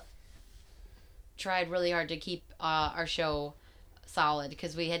 Maxwell tried really hard to keep our show solid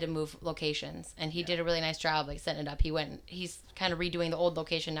because we had to move locations, and he did a really nice job like setting it up. He's kind of redoing the old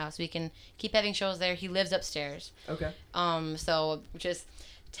location now, so we can keep having shows there. He lives upstairs. Okay. So just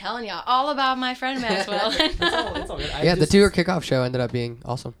telling y'all all about my friend Maxwell. It's all good. I Yeah, the just- tour kickoff show ended up being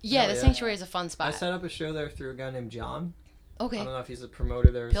awesome. Yeah, Hell the yeah. Sanctuary is a fun I spot. set up a show there through a guy named John. Okay. I don't know if he's a promoter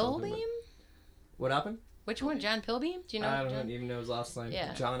there or something. Pilbeam? but- What happened? Which one? John Pilbeam? Do you know? I don't John? even know his last name.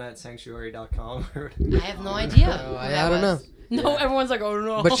 Yeah. John at sanctuary.com. I have no idea. Oh, who I that don't know. was. No, everyone's like, oh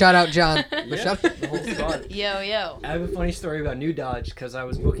no. But shout out John. But Yeah, shout- the whole squad. Yo. I have a funny story about New Dodge because I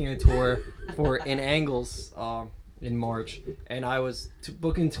was booking a tour for In Angles in March, and I was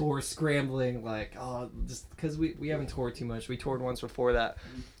booking tours, scrambling like, just because we haven't toured too much. We toured once before that,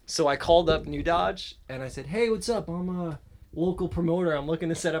 so I called up New Dodge and I said, "Hey, what's up? I'm a local promoter. I'm looking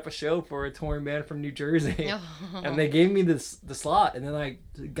to set up a show for a touring band from New Jersey." And they gave me the slot, and then I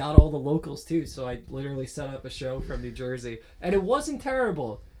got all the locals too. So I literally set up a show from New Jersey, and it wasn't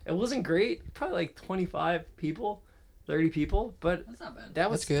terrible. It wasn't great. Probably like 25 people, 30 people, but That's not bad. that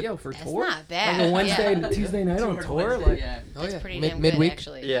was That's good. for That's tour. not bad. Like a Wednesday Yeah. to Tuesday night on Tour tour. Wednesday, Like, yeah. Oh That's yeah, pretty damn midweek. good,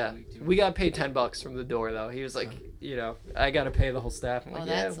 actually. yeah, we got paid $10 from the door though. He was like, you know, I got to pay the whole staff. I'm Well, like,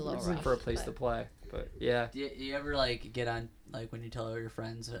 that's yeah, a we're little just looking rough, for a place but- to play. But yeah, Do you ever like get on like when you tell all your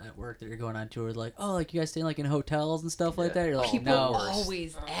friends at work that you're going on tour, like, oh, like you guys staying like in hotels and stuff like Yeah. that? You're like, People no.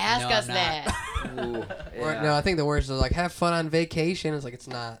 always ask No, us I'm that. Ooh, Or, yeah. no, I think the worst is like have fun on vacation. It's like it's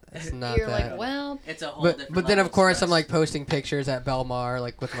not. It's not You're that. like, well, It's a whole but different then level of course I'm stress. like posting pictures at Belmar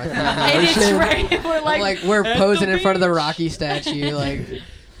like with my and family. it's right. We're I'm like, we're at posing the in front of the beach. Rocky statue like.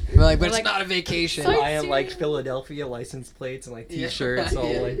 We're like, but We're it's like, not a vacation. so- Buying like serious. Philadelphia license plates and like Yeah. T-shirts, all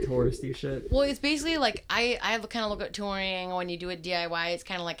Yeah. like touristy shit. well, it's basically like I kind of look at touring when you do it DIY. It's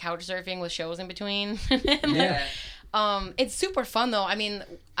kind of like couch surfing with shows in between. And Yeah. It's super fun though. I mean,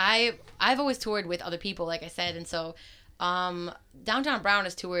 I've always toured with other people, like I said, and so Downtown Brown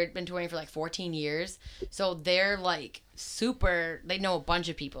has been touring for like 14 years. So they're like they know a bunch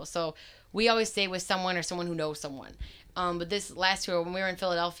of people. So we always stay with someone or someone who knows someone. But this last tour, when we were in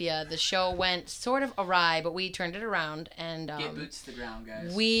Philadelphia, the show went sort of awry, but we turned it around and Get boots to the ground,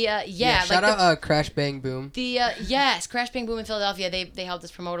 guys. we Shout like out Crash Bang Boom. yes, Crash Bang Boom in Philadelphia. They helped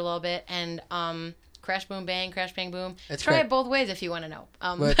us promote a little bit, and Crash Boom Bang, Crash Bang Boom. It's Try great. it both ways if you want to know.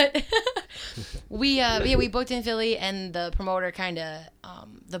 But- But we booked in Philly, and the promoter kind of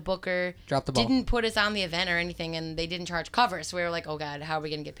the booker Drop the ball. didn't put us on the event or anything, and they didn't charge cover. So we were like, oh god, how are we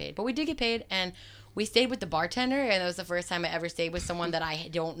gonna get paid? But we did get paid, and we stayed with the bartender, and it was the first time I ever stayed with someone that I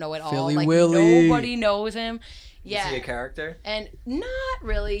don't know at all. Philly Like Willy. nobody knows him. Yeah. Is he a character? And not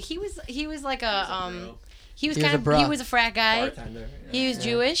really. He was like a he was He was kind a of bra. he was a frat guy. Bartender. He was Yeah.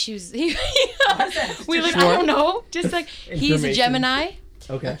 Jewish. We like Short? I don't know. Just like he's a Information. Gemini.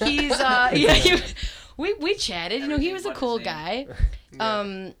 Okay. He's we chatted. You know, he was a Everything but cool his guy.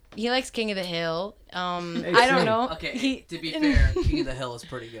 Yeah. He likes King of the Hill. Hey, I don't Sim. know. Okay, He- to be fair, King of the Hill is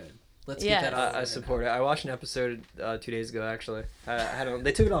pretty good. Let's Yeah. get that out. I support it. I watched an episode 2 days ago. Actually,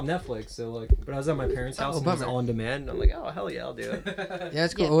 they took it off Netflix. So like, but I was at my parents' house and it was bummer. on demand. I'm like, oh hell yeah, I'll do it. Yeah,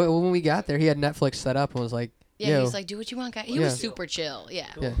 it's cool. When we got there, he had Netflix set up and was like, Yeah, yo. he's like, do what you want, guy. He Yeah. was super chill. Yeah.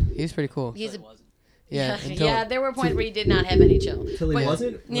 yeah, he's pretty cool. He's a Yeah, yeah, until- there were points where he did not have any chill. Till he But-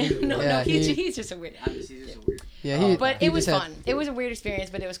 wasn't. Yeah, no, Yeah, he's he- just a weird. He's just a weird. Yeah, he. But he it was just had- fun. It was a weird experience,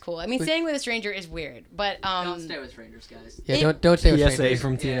 but it was cool. I mean, But- staying with a stranger is weird, but Don't stay with strangers, guys. Yeah, it- don't stay with PSA strangers.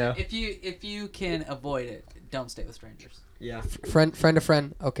 from Tino. Yeah, if you can avoid it, don't stay with strangers. Yeah. Friend to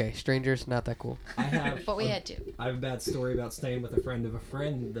friend. Okay, strangers not that cool. I have. but we had to. I have a bad story about staying with a friend of a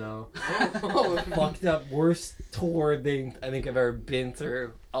friend though. Fucked up worst tour thing I think I've ever been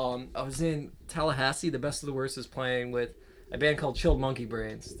through. I was in Tallahassee. The Best of the Worst is playing with a band called Chilled Monkey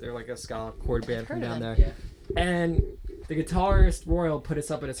Brains. They're like a ska chord band from Heard of down them. there. Yeah. And the guitarist Royal put us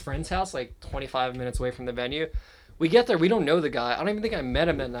up at his friend's house, like 25 minutes away from the venue. We get there, we don't know the guy. I don't even think I met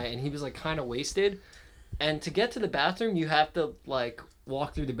him that night, and he was like kind of wasted. And to get to the bathroom, you have to like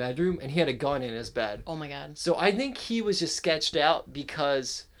walk through the bedroom, and he had a gun in his bed. Oh my god. So I think he was just sketched out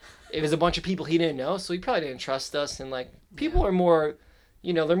because it was a bunch of people he didn't know, so he probably didn't trust us. And like people are more,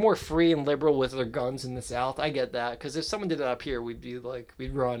 you know, they're more free and liberal with their guns in the South. I get that because if someone did that up here, we'd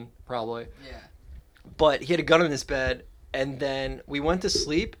run probably. Yeah. But he had a gun in his bed, and then we went to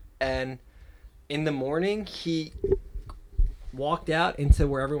sleep, and in the morning he walked out into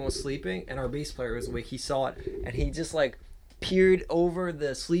where everyone was sleeping, and our bass player was awake. He saw it, and he just like peered over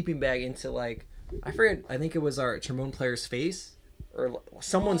the sleeping bag into like I forget. I think it was our trombone player's face or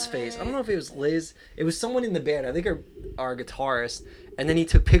someone's face. I don't know if it was Liz. It was someone in the band. I think our guitarist. And then he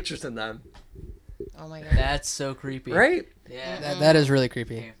took pictures of them. Oh my god. That's so creepy. Right? Yeah. That is really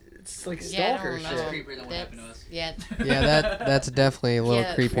creepy. It's like Yeah, I stalker don't know. That's shit. creepier than what That's- happened to us. Yeah. Yeah, that's definitely a little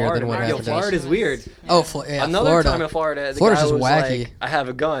Yeah. creepier than what Yo, happened to us. Florida's weird. Oh, yeah, Another Florida. time in Florida, the Florida's guy just was wacky. like, I have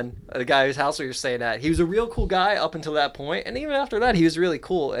a gun. The guy whose house we were staying at, he was a real cool guy up until that point, and even after that, he was really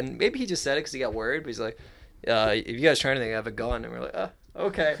cool. And maybe he just said it because he got worried, but he's like, if you guys try anything, I have a gun. And we're like,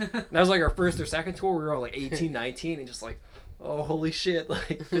 okay. And that was like our first or second tour. We were all like 18, 19, and just like, oh, holy shit.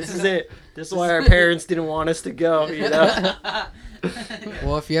 Like, this is it. This is why our parents didn't want us to go, you know?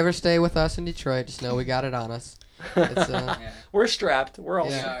 Well, if you ever stay with us in Detroit, just know we got it on us. It's, Yeah. We're strapped. We're all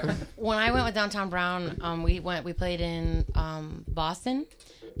Yeah. strapped. When I went with Downtown Brown, we played in Boston,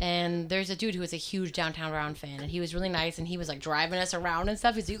 and there's a dude who was a huge Downtown Brown fan, and he was really nice, and he was like driving us around and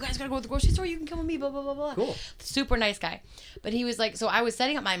stuff. He's like, you guys gotta go to the grocery store, you can come with me, blah blah blah blah. Cool. Super nice guy. But he was like, so I was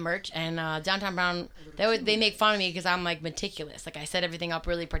setting up my merch, and Downtown Brown, they make fun of me because I'm like meticulous. Like I set everything up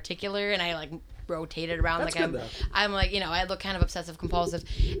really particular, and I like rotated around. That's like good, though. I'm like, you know, I look kind of obsessive compulsive,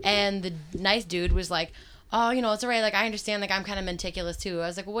 and the nice dude was like, oh, it's alright. Like, I understand. Like, I'm kind of meticulous too. I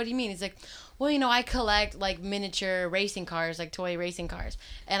was like, well, what do you mean? He's like, well, I collect like miniature racing cars, like toy racing cars,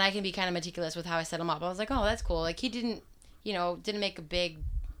 and I can be kind of meticulous with how I set them up. I was like, oh, that's cool. Like, he didn't make a big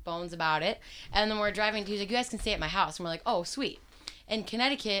bones about it. And then we're driving. He was like, you guys can stay at my house. And we're like, oh, sweet. In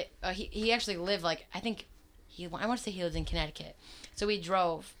Connecticut, he actually lived like, I want to say he lives in Connecticut. So we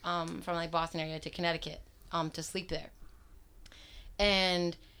drove from like Boston area to Connecticut to sleep there.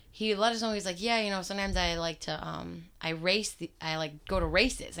 And he let us know, he's like, yeah, sometimes I like to I like go to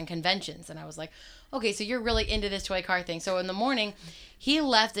races and conventions. And I was like, okay, so you're really into this toy car thing. So in the morning, he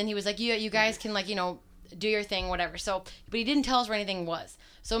left and he was like, you guys can like, do your thing, whatever. So, but he didn't tell us where anything was.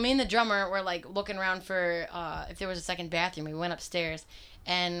 So me and the drummer were like looking around for if there was a second bathroom. We went upstairs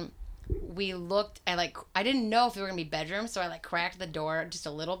and we looked at I didn't know if there were gonna be bedrooms, so I like cracked the door just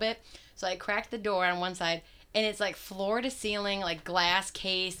a little bit. So I cracked the door on one side, and it's like floor to ceiling, like glass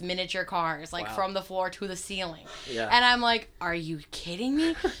case miniature cars, like from the floor to the ceiling. Yeah. And I'm like, are you kidding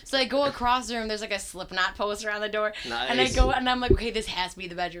me? So I go across the room. There's like a Slipknot poster on the door. Nice. And I go and I'm like, okay, this has to be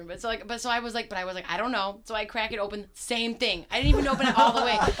the bedroom. But I was like, I don't know. So I crack it open, same thing. I didn't even open it all the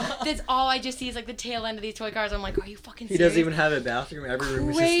way. That's all I just see is like the tail end of these toy cars. I'm like, are you fucking serious? He doesn't even have a bathroom. Every room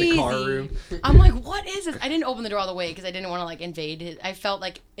is just the car room. I'm like, what is this? I didn't open the door all the way because I didn't want to like invade it. I felt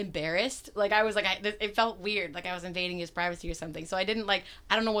like embarrassed. Like I was like, it felt weird. Like I was invading his privacy or something. So I didn't I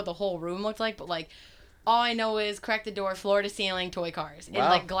don't know what the whole room looked like, but like all I know is crack the door, floor to ceiling, toy cars in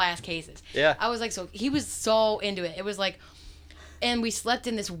like glass cases. Yeah. I was like, so he was so into it. It was like, and we slept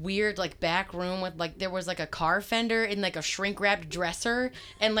in this weird like back room with like there was like a car fender and like a shrink wrapped dresser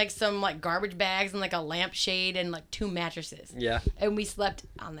and like some like garbage bags and like a lampshade and like 2 mattresses. Yeah. And we slept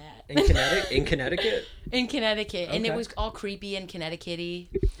on that. In Connecticut? In Connecticut? In Connecticut. And it Okay. was all creepy and Connecticut-y.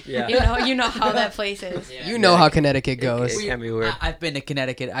 Yeah. You know how that place is. Yeah. You know how Connecticut goes. It can be weird. I've been to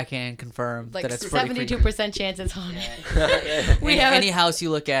Connecticut. I can confirm Like that it's pretty creepy. 72% chance it's haunted. We Any, have any house you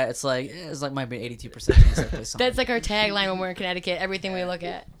look at, it's like might be 82% chance that place. that's like our tagline when we're in Connecticut. Everything we look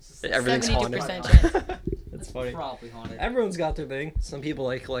at. Everything's 72% haunted. chance. That's funny. probably haunted. Everyone's got their thing. Some people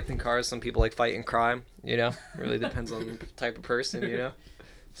like collecting cars. Some people like fighting crime. Really depends on the type of person.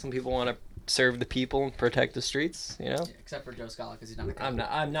 Some people want to serve the people and protect the streets. Yeah, except for Joe Scala because he's not a cop.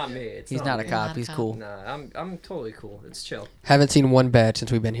 I'm not me. It's He's not a me. cop. Not a He's cop. cool. Nah, I'm totally cool. It's chill. Haven't seen one badge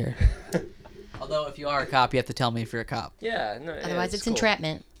since we've been here. Although if you are a cop, you have to tell me if you're a cop. Yeah. No. Otherwise, it's cool.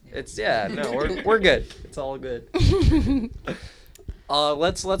 entrapment. It's no. We're good. It's all good.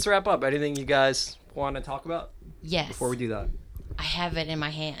 Let's wrap up. Anything you guys want to talk about Yes. before we do that? I have it in my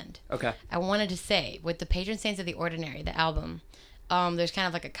hand. Okay. I wanted to say, with the Patron Saints of the Ordinary, the album, there's kind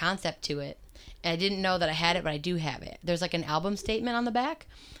of like a concept to it. And I didn't know that I had it, but I do have it. There's like an album statement on the back.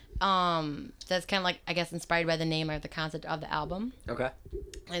 That's kind of like, I guess, inspired by the name or the concept of the album. Okay.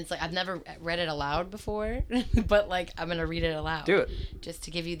 And it's like, I've never read it aloud before, but like, I'm going to read it aloud. Do it. Just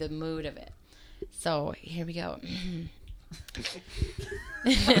to give you the mood of it. So, here we go.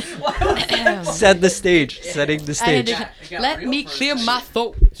 Set the stage. Setting the I had stage. to- let me clear my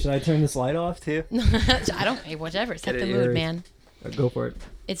throat. Should I turn this light off too? I don't, hey, whatever. Set Get the it mood, eerie. man. Go for it.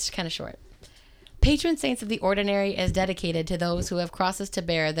 It's kind of short. Patron Saints of the Ordinary is dedicated to those who have crosses to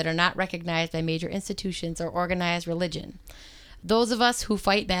bear that are not recognized by major institutions or organized religion. Those of us who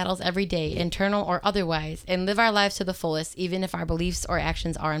fight battles every day, internal or otherwise, and live our lives to the fullest, even if our beliefs or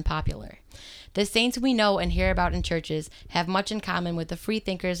actions are unpopular. The saints we know and hear about in churches have much in common with the free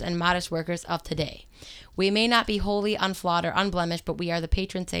thinkers and modest workers of today. We may not be wholly unflawed or unblemished, but we are the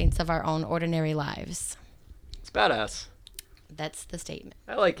patron saints of our own ordinary lives. It's badass. That's the statement.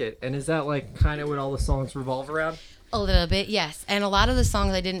 I like it. And is that like kind of what all the songs revolve around? A little bit, yes. And a lot of the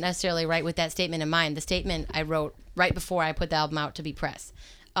songs I didn't necessarily write with that statement in mind. The statement I wrote right before I put the album out to be pressed.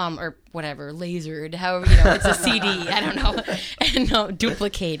 Or whatever, lasered, however, it's a CD, I don't know, and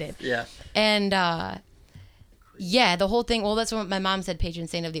duplicated. Yeah. And, yeah, the whole thing, well, that's what my mom said, patron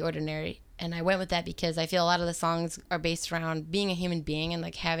saint of the ordinary. And I went with that because I feel a lot of the songs are based around being a human being and,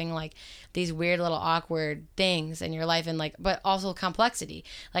 like, having, like, these weird little awkward things in your life and, like, but also complexity.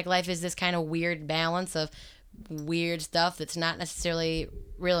 Like, life is this kind of weird balance of weird stuff that's not necessarily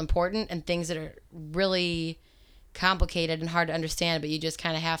real important and things that are really complicated and hard to understand, but you just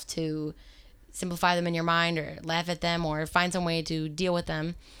kind of have to simplify them in your mind or laugh at them or find some way to deal with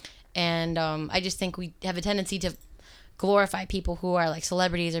them. And I just think we have a tendency to glorify people who are like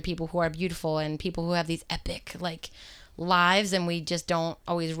celebrities or people who are beautiful and people who have these epic like lives, and we just don't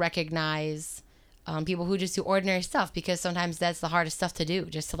always recognize people who just do ordinary stuff, because sometimes that's the hardest stuff to do,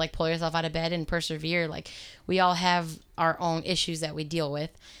 just to like pull yourself out of bed and persevere. Like, we all have our own issues that we deal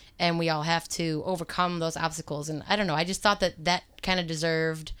with, and we all have to overcome those obstacles. And I don't know, I just thought that kind of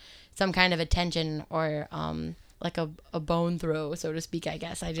deserved some kind of attention or like a bone throw, so to speak. I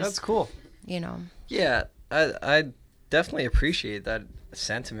guess I That's just cool. Yeah, I definitely appreciate that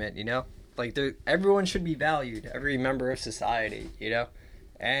sentiment, like everyone should be valued, every member of society,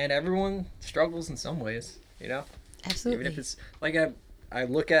 and everyone struggles in some ways, Absolutely. even if it's like I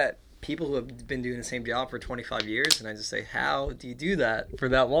look at people who have been doing the same job for 25 years and I just say, how do you do that for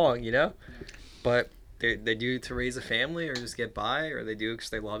that long, but they do it to raise a family or just get by, or they do it because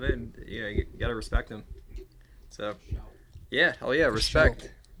they love it, and you gotta respect them. So yeah, hell yeah, respect.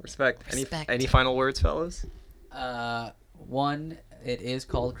 Any final words, fellas? One, it is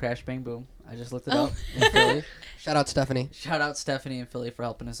called Crash Bang Boom. I just looked it Oh. up in Philly. Shout out Stephanie. Shout out Stephanie in Philly for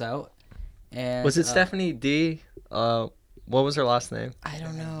helping us out. And Was it Stephanie D? What was her last name? I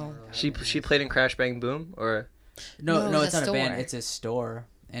don't know. She played in Crash Bang Boom, or No, No, it's it's a not a band. store. It's a store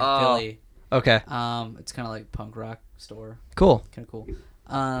in Oh. Philly. okay, It's kind of like punk rock store. cool. Kind of cool.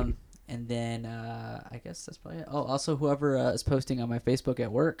 And then I guess that's probably it. Oh, also whoever is posting on my Facebook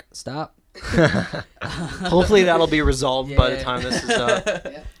at work, stop. Hopefully that'll be resolved by the Yeah. time this is up.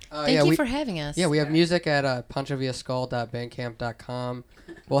 Thank you for having us. Yeah, we have music at ponchoviaskull.bandcamp.com.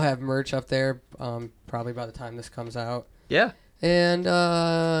 We'll have merch up there probably by the time this comes out. Yeah, And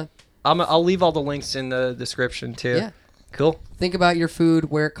I'll leave all the links in the description too. yeah, Cool. think about your food,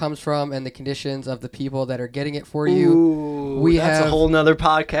 where it comes from, and the conditions of the people that are getting it for you. Ooh, We that's have- a whole nother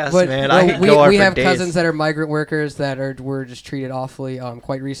podcast, But man. no, I could we, go on we for have days. cousins that are migrant workers that were just treated awfully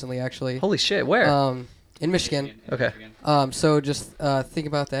quite recently, actually. Holy shit, where? In Michigan. Okay. So just think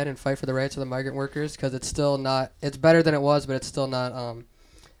about that and fight for the rights of the migrant workers, because it's still not. It's better than it was, but it's still not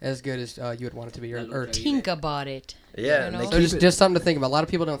as good as you would want it to be. Or Think about it. Yeah, You and know? so just something to think about. A lot of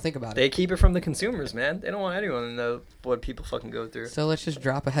people don't think about it. they keep it from the consumers, man. They don't want anyone to know what people fucking go through. So let's just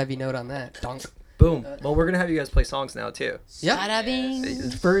drop a heavy note on that. Donk. Boom. Well, we're gonna have you guys play songs now too. Yeah. Bada bing.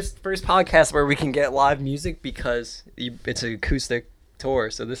 It's first podcast where we can get live music because it's an acoustic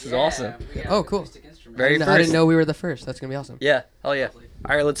tour. So this is awesome. Oh, cool. Very I first. didn't know we were the first. That's gonna be awesome. Yeah. Hell yeah.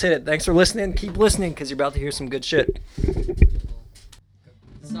 All right, let's hit it. Thanks for listening. Keep listening because you're about to hear some good shit.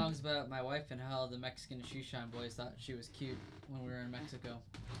 The song's about my wife and how the Mexican shoe shine boys thought she was cute when we were in Mexico.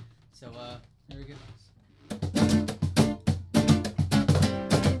 So, here we go.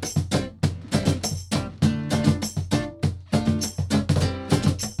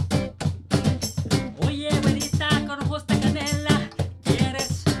 Oye, güerita con ojos de canela,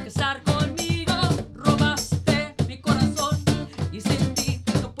 ¿quieres casar conmigo? Robaste mi corazón y sin ti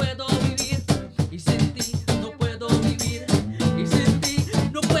no puedo vivir, y sin ti no puedo vivir, y sin ti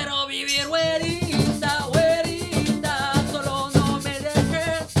no puedo vivir, güerita, güerita, solo no me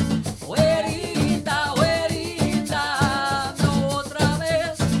dejes, güerita,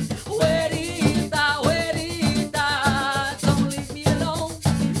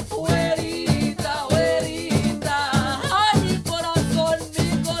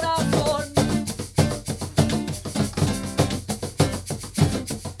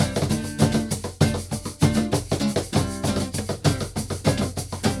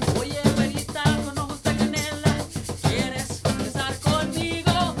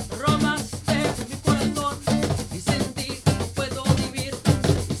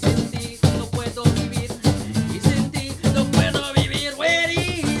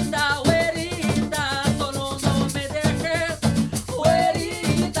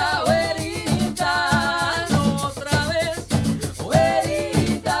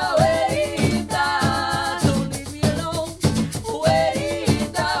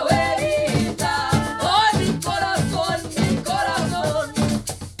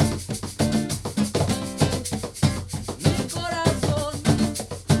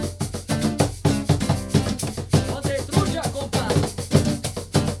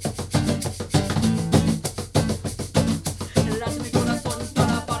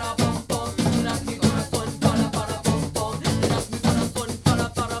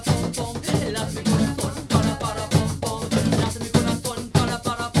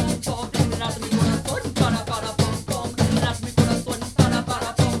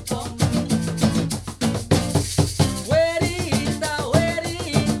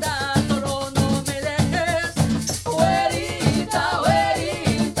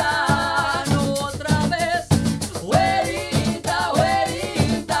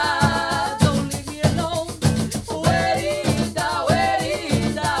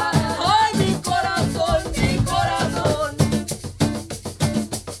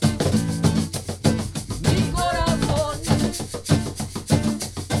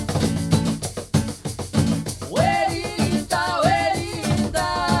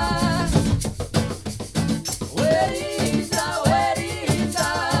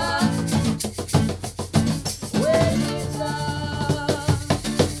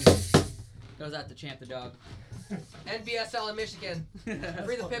 Champ the dog. NBSL in Michigan.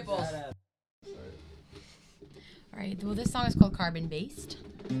 Free the pit bulls. All right. Well, this song is called Carbon Based.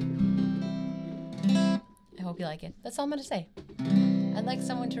 I hope you like it. That's all I'm gonna say. I'd like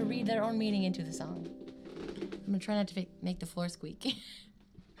someone to read their own meaning into the song. I'm gonna try not to make the floor squeak.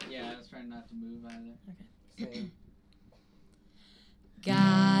 Yeah, I was trying not to move either. Same.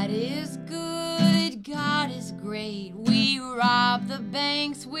 God is good, God is great. We rob the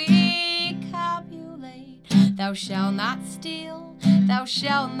banks, we copulate. Thou shalt not steal, thou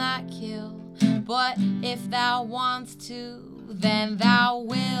shalt not kill. But if thou wants to, then thou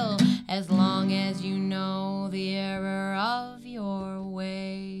will, as long as you know the error of your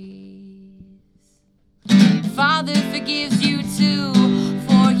ways. Father forgives you too,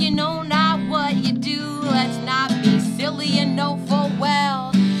 for you know not what you do. Let's not be silly and know full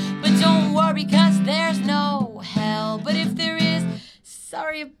well, but don't worry, cause there's no hell. But if there is,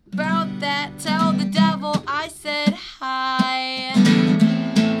 sorry about that, tell the devil I said hi.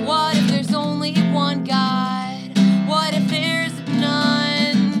 What if there's only one God? What if there's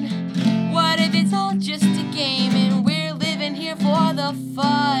none? What if it's all just a game and we're living here for the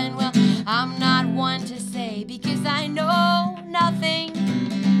fun? Well, I'm not one to say because I know nothing,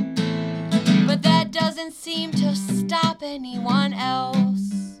 but that doesn't seem to stop anyone else.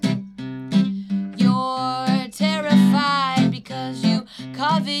 You're terrified because you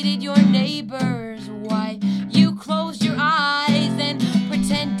coveted your neighbor's wife. You closed your eyes and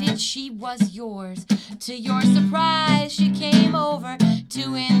pretended she was yours. To your surprise, she came over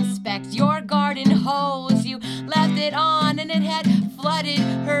to inspect your garden hose. You left it on and it had flooded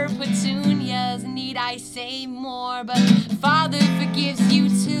her petunias. Need I say more? But Father forgives you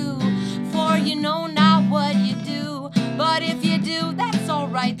too, for you know not what you do. But if you do, that's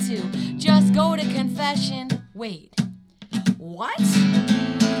alright too. Just go to confession. Wait, what?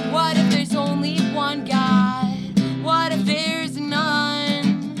 What if there's only one God? What if there's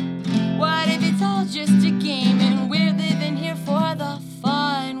none? What if it's all just a game and we're living here for the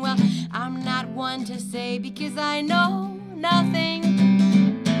fun? Well, I'm not one to say because I know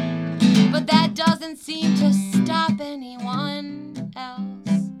nothing, but that doesn't seem to stop anyone else.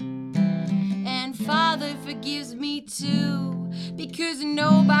 And Father forgives me too, because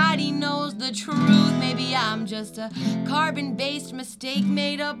nobody knows the truth. Maybe I'm just a carbon-based mistake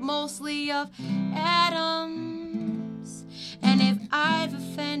made up mostly of atoms. And if I've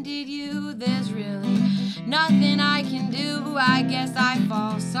offended you, there's really nothing I can do. I guess I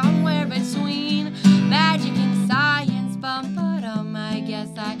fall somewhere between magic and science. Bum-ba-dum. I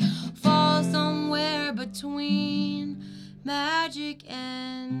guess I fall somewhere between magic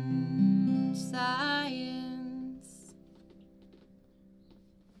and science.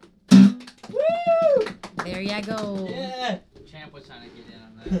 Woo! There ya go. Yeah. Champ was trying to get in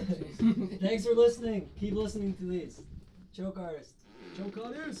on that. Thanks for listening. Keep listening to these. Choke artist. Choke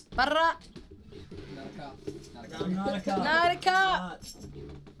artist. Barra. Not a cop. I'm not a cop. Not a cop. Not.